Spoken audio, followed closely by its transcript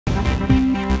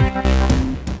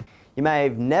You may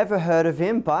have never heard of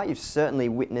him, but you've certainly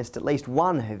witnessed at least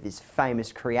one of his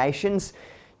famous creations.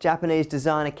 Japanese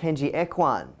designer Kenji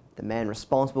Ekuan, the man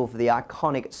responsible for the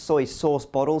iconic soy sauce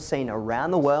bottle seen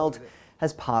around the world,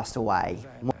 has passed away.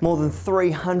 More than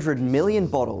 300 million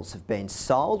bottles have been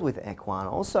sold, with Ekuan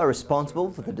also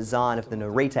responsible for the design of the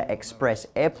Narita Express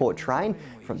airport train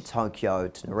from Tokyo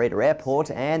to Narita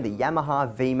Airport and the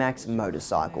Yamaha VMAX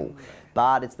motorcycle.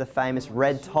 But it's the famous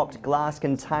red-topped glass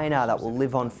container that will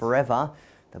live on forever.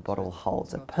 The bottle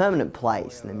holds a permanent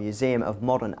place in the Museum of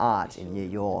Modern Art in New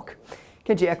York.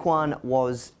 Kenji Ekuan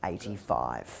was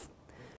 85.